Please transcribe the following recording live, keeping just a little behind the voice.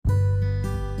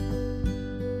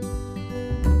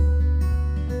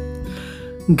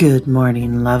Good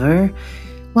morning, lover.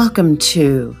 Welcome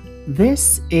to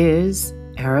This is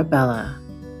Arabella,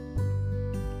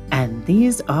 and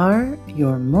these are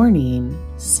your morning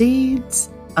seeds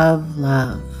of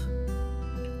love,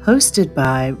 hosted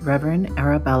by Reverend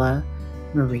Arabella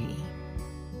Marie.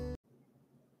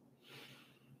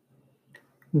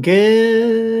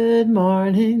 Good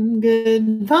morning,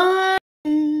 good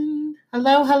morning.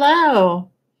 Hello.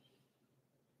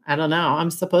 I don't know.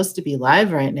 I'm supposed to be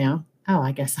live right now. Oh,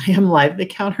 I guess I am live. The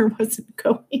counter wasn't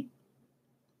going.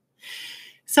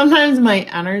 Sometimes my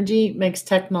energy makes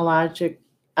technologic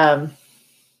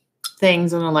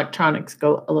things and electronics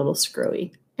go a little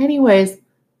screwy. Anyways,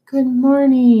 good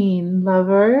morning,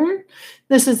 lover.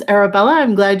 This is Arabella.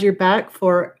 I'm glad you're back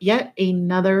for yet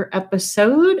another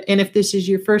episode. And if this is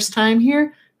your first time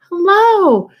here,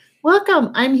 hello,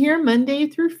 welcome. I'm here Monday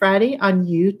through Friday on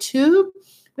YouTube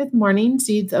with Morning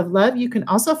Seeds of Love. You can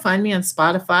also find me on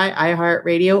Spotify,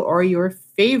 iHeartRadio, or your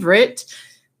favorite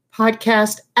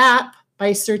podcast app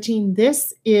by searching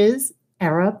This is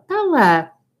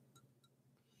Arabella.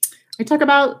 I talk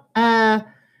about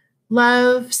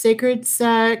love, sacred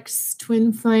sex,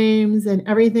 twin flames, and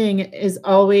everything is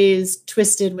always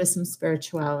twisted with some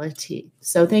spirituality.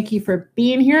 So thank you for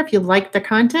being here. If you like the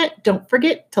content, don't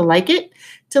forget to like it,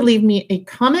 to leave me a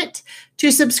comment,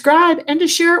 to subscribe, and to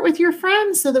share it with your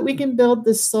friends so that we can build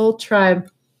this soul tribe.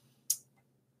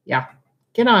 Yeah,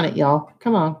 get on it, y'all.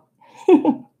 Come on.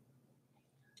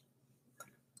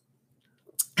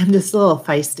 I'm just a little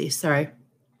feisty, sorry.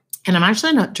 And I'm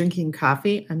actually not drinking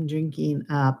coffee. I'm drinking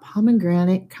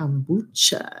pomegranate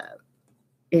kombucha.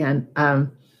 And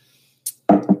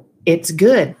it's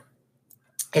good.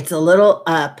 It's a little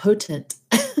potent.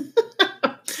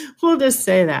 We'll just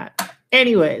say that.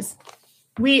 Anyways,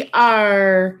 we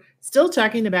are still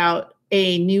talking about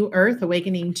a new earth,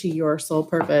 awakening to your soul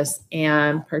purpose.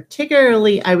 And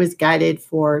particularly, I was guided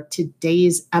for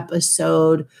today's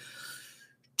episode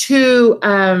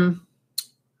to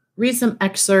read some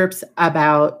excerpts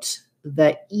about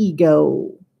the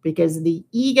ego, because the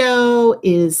ego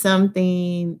is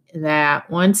something that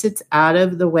once it's out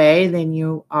of the way, then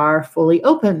you are fully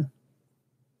open.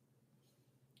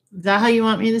 Is that how you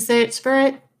want me to say it,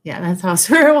 Spirit? Yeah, that's how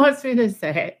Spirit wants me to say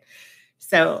it.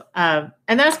 So, and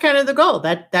that's kind of the goal.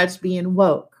 That's being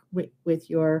woke with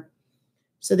your,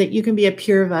 so that you can be a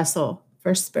pure vessel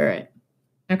for Spirit.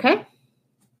 Okay?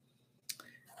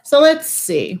 So let's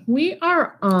see. We're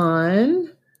in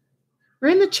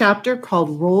the chapter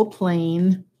called Role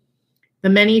Playing the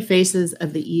Many Faces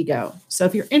of the Ego. So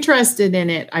if you're interested in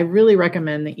it, I really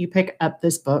recommend that you pick up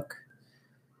this book.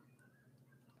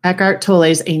 Eckhart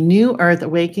Tolle's A New Earth,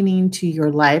 Awakening to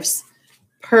Your Life's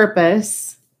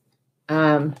Purpose.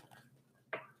 And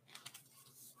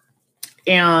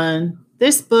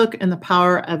this book and The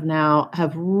Power of Now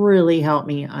have really helped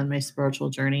me on my spiritual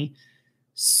journey.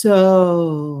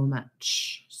 So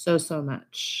much. So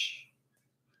much.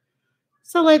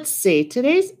 So let's see.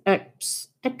 Today's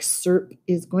excerpt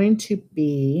is going to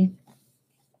be,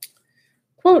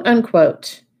 quote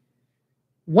unquote,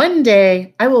 "One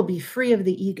day I will be free of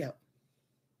the ego."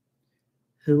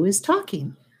 Who is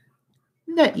talking?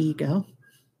 The ego.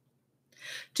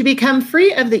 To become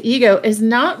free of the ego is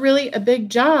not really a big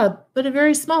job, but a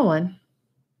very small one.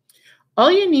 All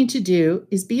you need to do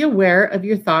is be aware of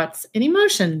your thoughts and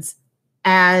emotions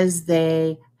as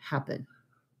they happen.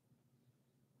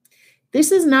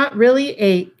 This is not really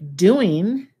a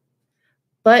doing,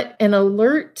 but an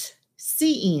alert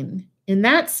seeing. In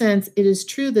that sense, it is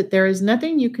true that there is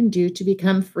nothing you can do to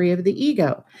become free of the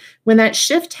ego. When that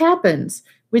shift happens,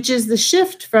 which is the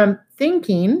shift from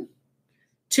thinking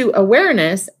to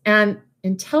awareness, and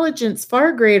intelligence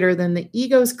far greater than the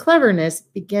ego's cleverness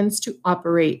begins to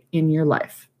operate in your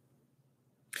life.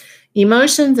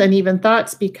 Emotions and even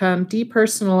thoughts become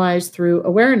depersonalized through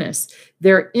awareness.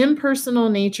 Their impersonal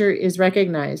nature is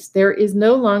recognized. There is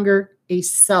no longer a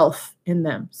self in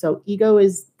them. So ego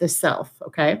is the self,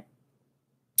 okay?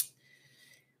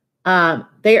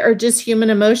 They are just human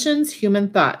emotions,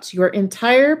 human thoughts. Your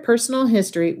entire personal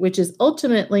history, which is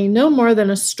ultimately no more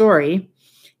than a story,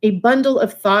 a bundle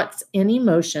of thoughts and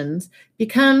emotions,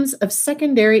 becomes of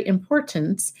secondary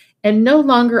importance and no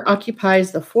longer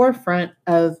occupies the forefront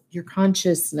of your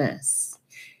consciousness.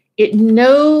 It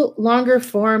no longer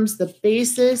forms the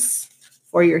basis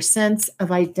for your sense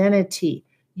of identity.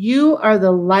 You are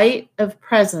the light of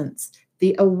presence,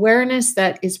 the awareness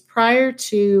that is prior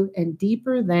to and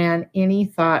deeper than any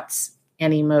thoughts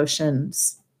and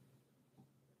emotions.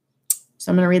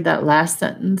 So I'm going to read that last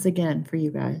sentence again for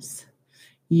you guys.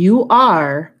 You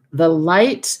are the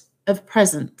light of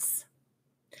presence,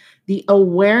 the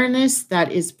awareness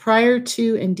that is prior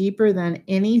to and deeper than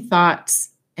any thoughts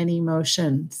and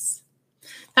emotions.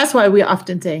 That's why we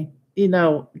often say,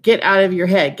 get out of your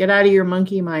head, get out of your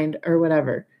monkey mind or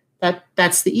whatever.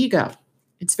 That's the ego.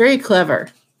 It's very clever.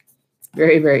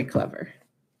 Very, very clever.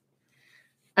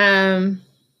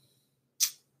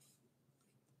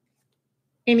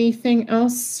 Anything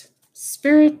else,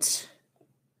 Spirit?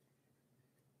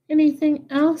 Anything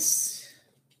else?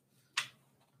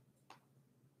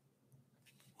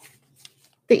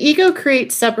 The ego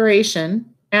creates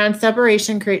separation, and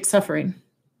separation creates suffering.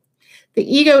 The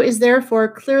ego is therefore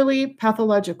clearly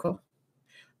pathological.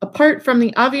 Apart from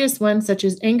the obvious ones, such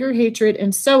as anger, hatred,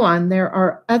 and so on, there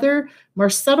are other more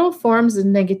subtle forms of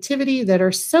negativity that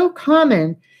are so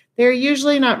common, they are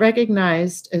usually not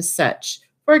recognized as such.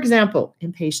 For example,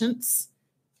 impatience,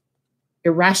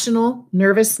 irrational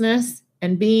nervousness,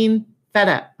 and being fed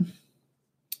up.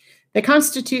 They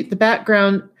constitute the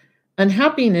background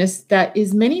unhappiness that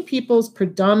is many people's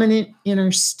predominant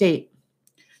inner state.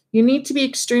 You need to be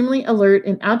extremely alert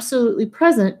and absolutely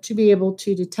present to be able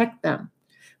to detect them.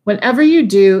 Whenever you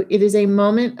do, it is a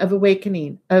moment of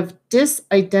awakening, of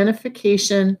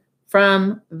disidentification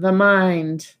from the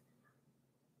mind.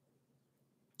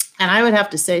 And I would have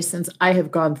to say, since I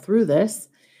have gone through this,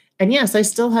 and yes, I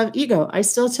still have ego. I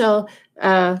still tell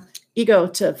ego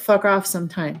to fuck off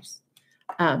sometimes.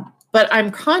 But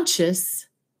I'm conscious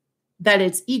that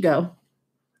it's ego.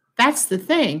 That's the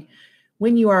thing.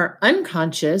 When you are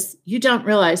unconscious, you don't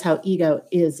realize how ego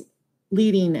is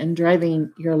leading and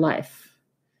driving your life.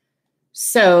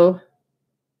 So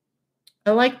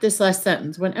I like this last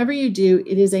sentence. Whenever you do,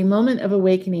 it is a moment of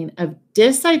awakening, of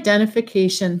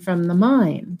disidentification from the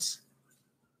mind.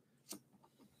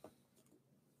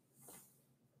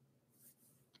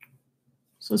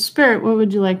 So Spirit, what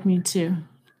would you like me to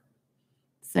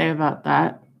say about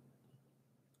that?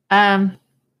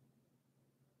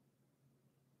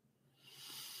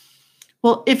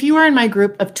 Well, if you are in my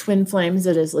group of twin flames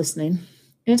that is listening,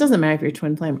 and it doesn't matter if you're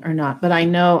twin flame or not, but I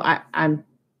know I'm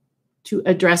to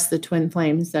address the twin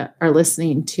flames that are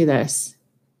listening to this.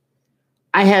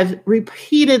 I have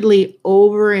repeatedly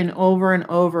over and over and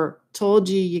over told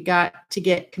you got to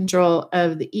get control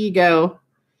of the ego.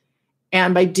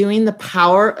 And by doing The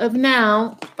Power of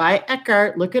Now by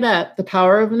Eckhart, look it up, The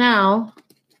Power of Now,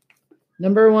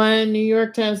 #1 New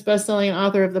York Times bestselling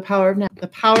author of The Power of Now. The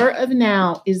Power of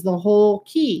Now is the whole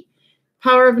key.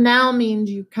 Power of Now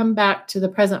means you come back to the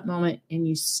present moment and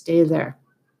you stay there.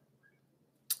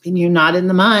 And you're not in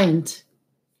the mind.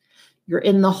 You're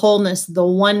in the wholeness, the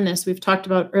oneness we've talked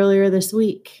about earlier this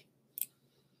week.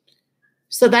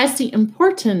 So that's the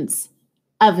importance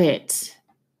of it.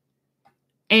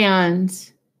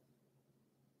 And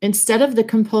instead of the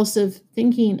compulsive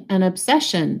thinking and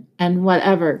obsession and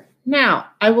whatever. Now,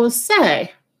 I will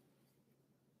say,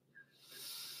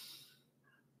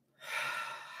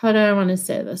 how do I want to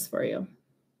say this for you?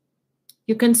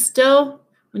 You can still,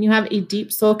 when you have a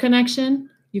deep soul connection,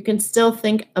 you can still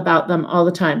think about them all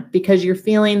the time because you're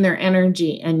feeling their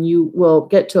energy, and you will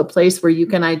get to a place where you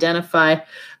can identify,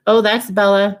 oh, that's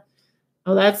Bella.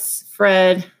 Oh, that's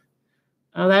Fred.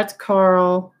 Oh, that's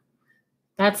Carl.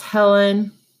 That's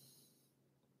Helen.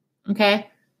 Okay.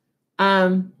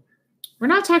 We're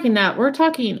not talking that. We're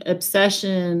talking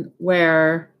obsession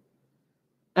where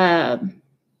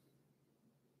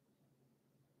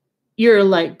you're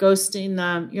like ghosting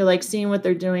them. You're like seeing what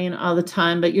they're doing all the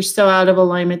time, but you're so out of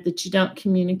alignment that you don't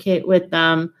communicate with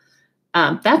them.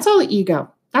 That's all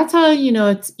ego. That's how you know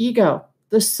it's ego.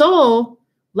 The soul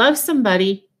loves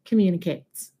somebody,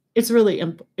 communicates. It's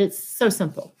so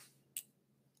simple.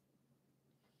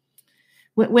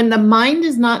 When the mind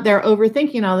is not there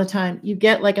overthinking all the time, you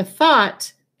get like a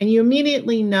thought and you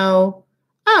immediately know,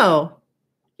 oh,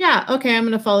 yeah, okay, I'm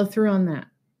going to follow through on that.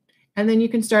 And then you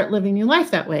can start living your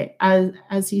life that way,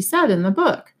 as he said in the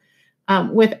book.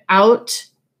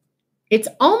 It's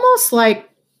almost like,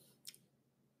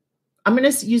 I'm going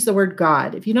to use the word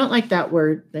God. If you don't like that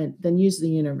word, then use the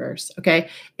universe, okay?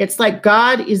 It's like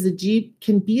God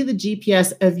can be the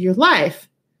GPS of your life.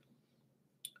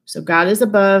 So God is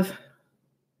above.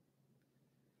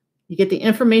 You get the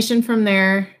information from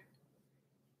there.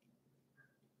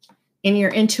 In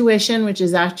your intuition, which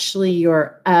is actually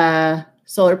your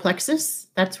solar plexus,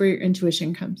 that's where your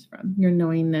intuition comes from, your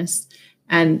knowingness,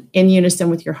 and in unison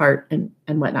with your heart and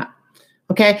whatnot.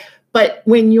 Okay. But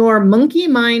when your monkey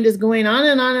mind is going on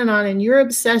and on and on, and you're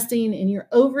obsessing and you're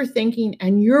overthinking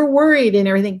and you're worried and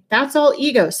everything, that's all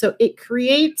ego. So it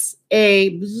creates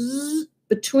a bzzz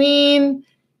between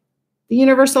the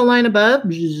universal line above.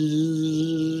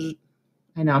 Bzzz.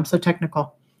 I know, I'm so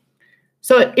technical.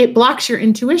 So it blocks your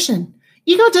intuition.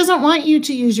 Ego doesn't want you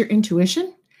to use your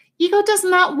intuition. Ego does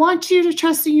not want you to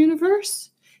trust the universe.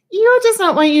 Ego does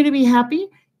not want you to be happy.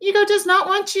 Ego does not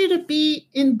want you to be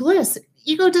in bliss.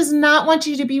 Ego does not want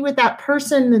you to be with that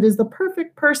person that is the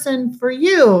perfect person for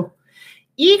you.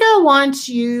 Ego wants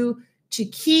you to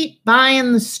keep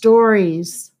buying the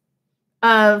stories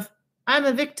of, I'm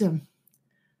a victim.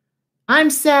 I'm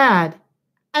sad.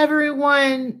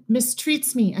 Everyone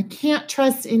mistreats me. I can't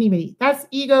trust anybody. That's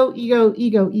ego, ego,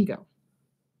 ego, ego.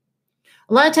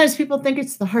 A lot of times people think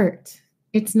it's the heart.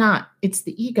 It's not. It's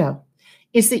the ego.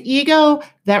 It's the ego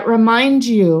that reminds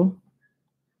you.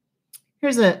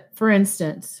 For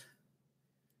instance,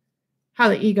 how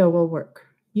the ego will work.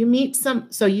 You meet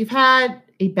so you've had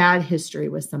a bad history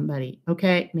with somebody,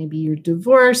 okay? Maybe you're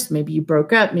divorced, maybe you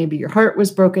broke up, maybe your heart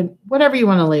was broken, whatever you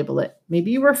want to label it.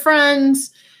 Maybe you were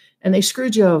friends and they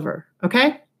screwed you over,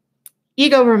 okay?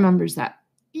 Ego remembers that.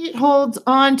 It holds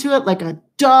on to it like a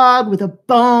dog with a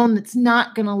bone that's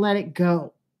not going to let it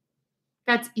go.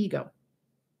 That's ego.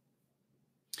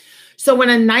 So when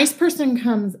a nice person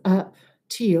comes up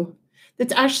to you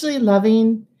that's actually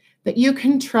loving, that you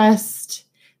can trust,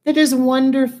 that is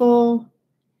wonderful,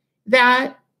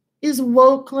 that is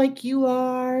woke like you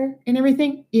are and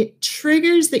everything, it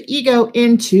triggers the ego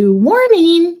into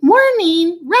warning,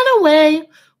 warning, run away,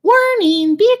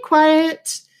 warning, be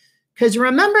quiet. Because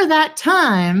remember that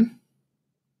time.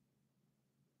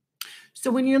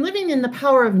 So when you're living in the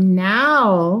power of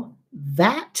now,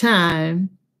 that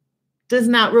time does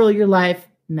not rule your life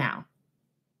now.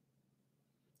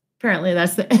 Apparently,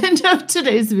 that's the end of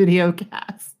today's video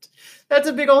cast. That's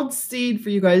a big old seed for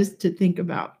you guys to think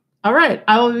about. All right,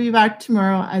 I will be back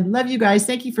tomorrow. I love you guys.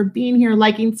 Thank you for being here,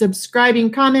 liking, subscribing,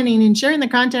 commenting, and sharing the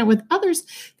content with others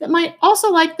that might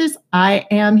also like this. I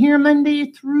am here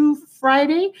Monday through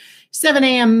Friday, 7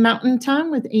 a.m. Mountain Time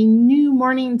with a new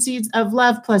Morning Seeds of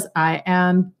Love. Plus, I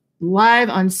am live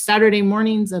on Saturday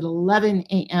mornings at 11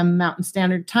 a.m. Mountain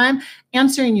Standard Time,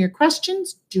 answering your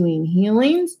questions, doing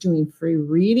healings, doing free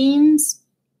readings,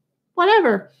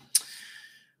 whatever.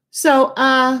 So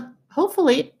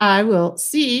hopefully I will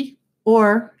see,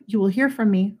 or you will hear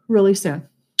from me really soon.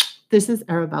 This is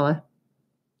Arabella.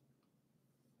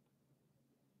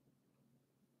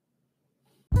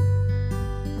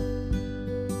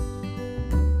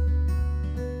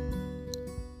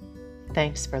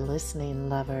 Thanks for listening,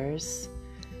 lovers.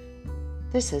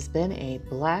 This has been a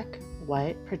Black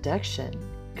White production,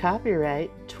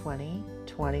 copyright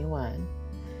 2021.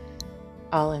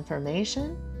 All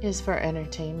information is for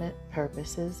entertainment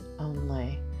purposes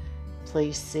only.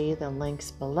 Please see the links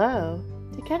below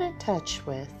to get in touch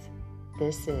with.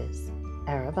 This is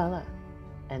Arabella.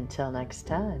 Until next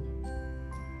time.